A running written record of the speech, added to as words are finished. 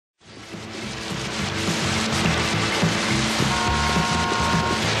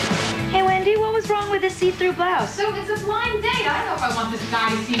see-through blouse. So it's a blind date. I don't know if I want this guy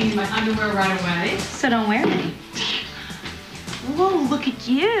to see me in my underwear right away. So don't wear any. Whoa, look at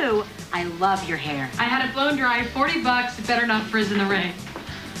you. I love your hair. I had it blown dry, $40. It better not frizz in the rain.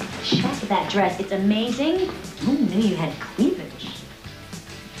 Check that dress. It's amazing. Who knew you had cleavage?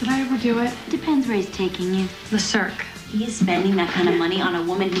 Did I ever do it? Depends where he's taking you. The Cirque. He's spending that kind of money on a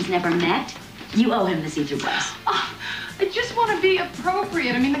woman he's never met. You owe him the see-through blouse. Oh, I just want to be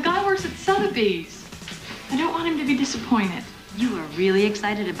appropriate. I mean, the guy works at Sotheby's. I don't want him to be disappointed. You are really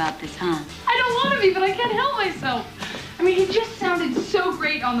excited about this, huh? I don't want to be, but I can't help myself. I mean, he just sounded so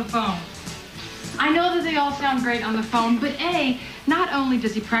great on the phone. I know that they all sound great on the phone, but A, not only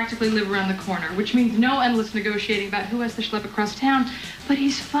does he practically live around the corner, which means no endless negotiating about who has to schlep across town, but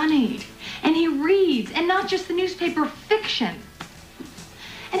he's funny, and he reads, and not just the newspaper fiction.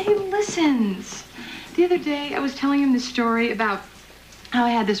 And he listens. The other day, I was telling him this story about how I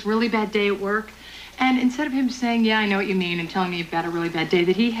had this really bad day at work, and instead of him saying, yeah, I know what you mean, and telling me about a really bad day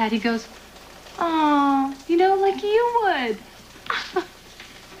that he had, he goes, oh, you know, like you would.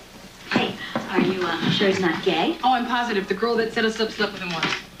 Hey, are you sure he's not gay? Oh, I'm positive. The girl that set us up slept with him once.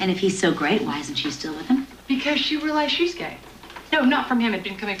 And if he's so great, why isn't she still with him? Because she realized she's gay. No, not from him. It'd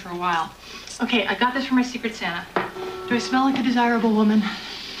been coming for a while. Okay, I got this from my Secret Santa. Do I smell like a desirable woman?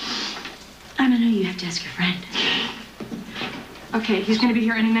 I don't know. You have to ask your friend. Okay, he's going to be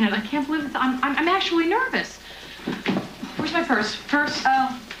here any minute. I can't believe it. I'm actually nervous. Where's my purse? Purse?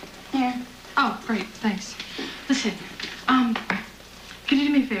 Oh, here. Oh, great. Thanks. Listen, could you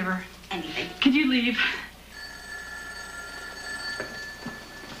do me a favor? Anything. Could you leave?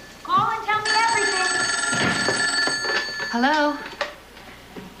 Call and tell me everything. Hello?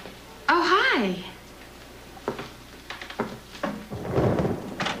 Oh, hi.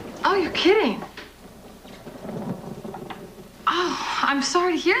 Oh, you're kidding. Oh, I'm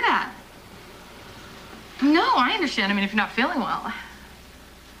sorry to hear that. No, I understand. I mean, if you're not feeling well.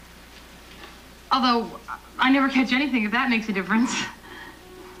 Although, I never catch anything, if that makes a difference.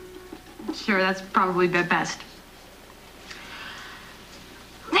 Sure, that's probably the best.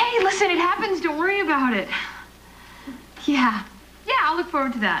 Hey, listen, it happens. Don't worry about it. Yeah. Yeah, I'll look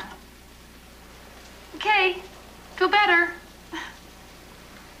forward to that. Okay. Feel better.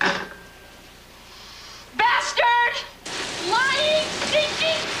 Bastard! Lying,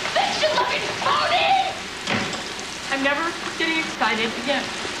 stinking, fiction-loving phony! I'm never getting excited again.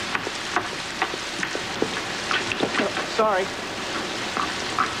 Sorry.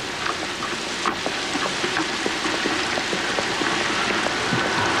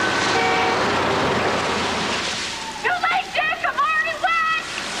 Too late, Dick! I'm already wet!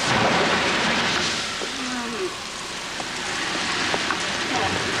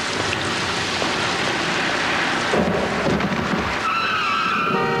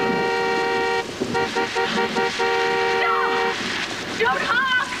 No! Don't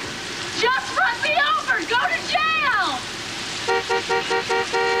honk! Just run me over! Go to jail!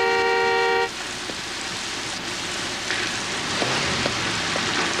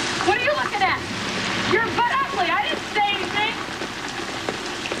 What are you looking at? You're butt ugly. I didn't say anything.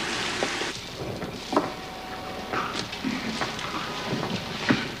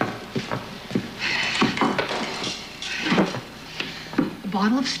 A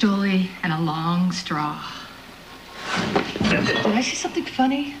bottle of Stoli and a long straw. Did I say something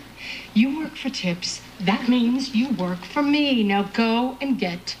funny? You work for tips. That means you work for me. Now go and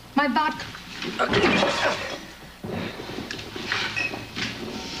get my vodka.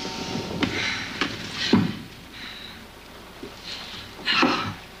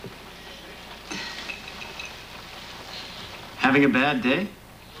 Having a bad day?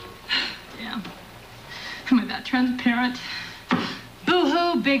 Yeah. Am I that transparent?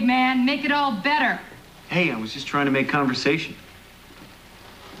 Boo-hoo, big man. Make it all better. Hey, I was just trying to make conversation.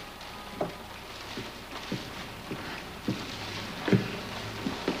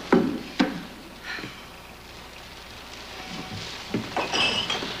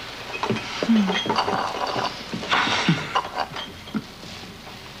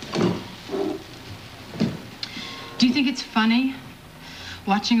 Do you think it's funny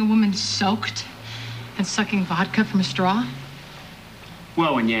watching a woman soaked and sucking vodka from a straw?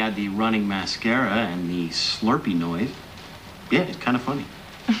 Well, when you add the running mascara and the slurpy noise, yeah, it's kind of funny.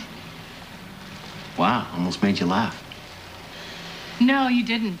 Wow, almost made you laugh. No, you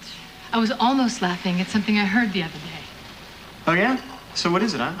didn't. I was almost laughing at something I heard the other day. Oh, yeah? So what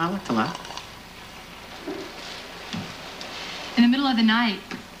is it? I like to laugh. In the middle of the night,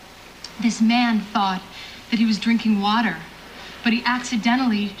 this man thought that he was drinking water, but he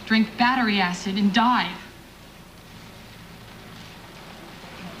accidentally drank battery acid and died.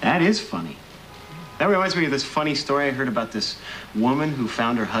 That is funny. That reminds me of this funny story I heard about this woman who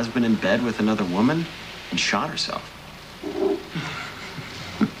found her husband in bed with another woman and shot herself.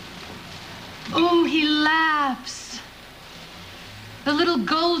 Oh, he laughs. The little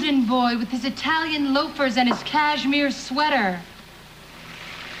golden boy with his Italian loafers and his cashmere sweater.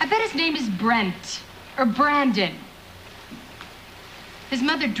 I bet his name is Brent or Brandon. His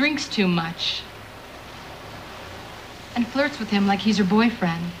mother drinks too much and flirts with him like he's her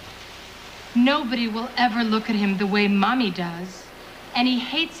boyfriend. Nobody will ever look at him the way Mommy does. And he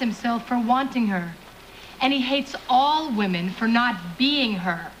hates himself for wanting her. And he hates all women for not being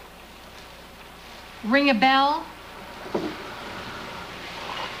her. Ring a bell?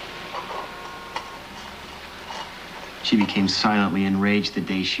 She became silently enraged the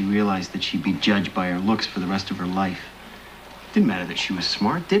day she realized that she'd be judged by her looks for the rest of her life. Didn't matter that she was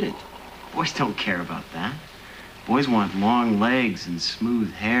smart, did it? Boys don't care about that. Boys want long legs and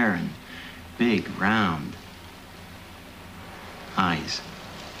smooth hair and big, round eyes.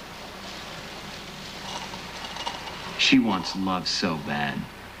 She wants love so bad.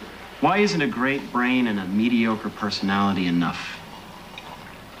 Why isn't a great brain and a mediocre personality enough?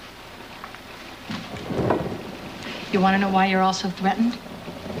 You want to know why you're all so threatened?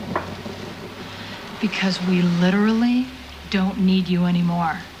 Because we literally don't need you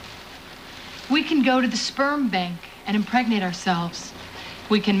anymore. We can go to the sperm bank and impregnate ourselves.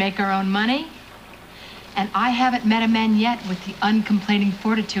 We can make our own money. And I haven't met a man yet with the uncomplaining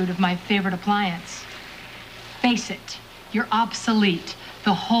fortitude of my favorite appliance. Face it, you're obsolete,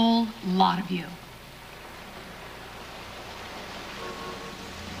 the whole lot of you.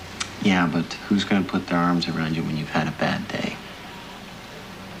 Yeah, but who's going to put their arms around you when you've had a bad day?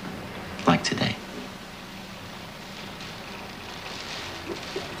 Like today.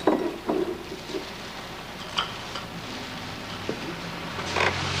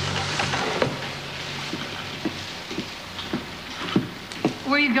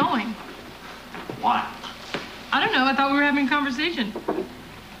 Where are you going? Why? I don't know, I thought we were having a conversation.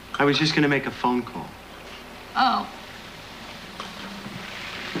 I was just going to make a phone call. Oh.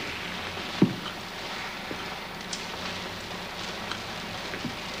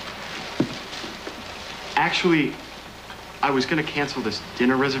 Actually, I was going to cancel this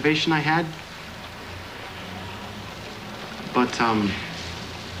dinner reservation I had. But,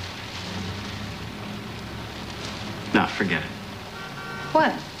 no, forget it.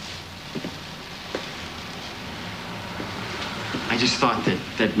 What? I just thought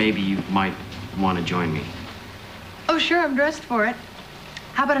that maybe you might want to join me. Oh, sure, I'm dressed for it.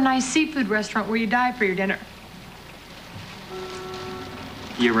 How about a nice seafood restaurant where you die for your dinner?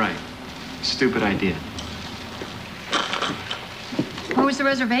 You're right. Stupid idea. Where was the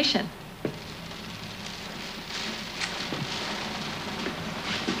reservation?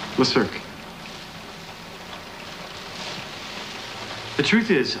 Le Cirque. The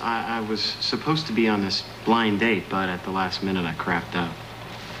truth is, I was supposed to be on this blind date, but at the last minute I crapped out.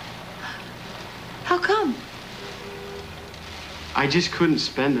 How come? I just couldn't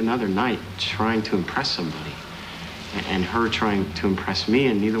spend another night trying to impress somebody. And her trying to impress me,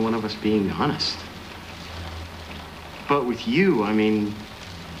 and neither one of us being honest. But with you, I mean,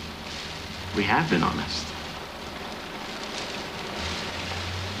 we have been honest.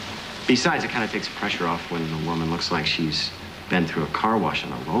 Besides, it kind of takes pressure off when the woman looks like she's been through a car wash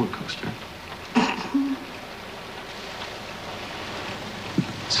on a roller coaster.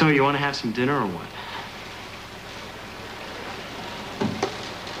 So you want to have some dinner or what?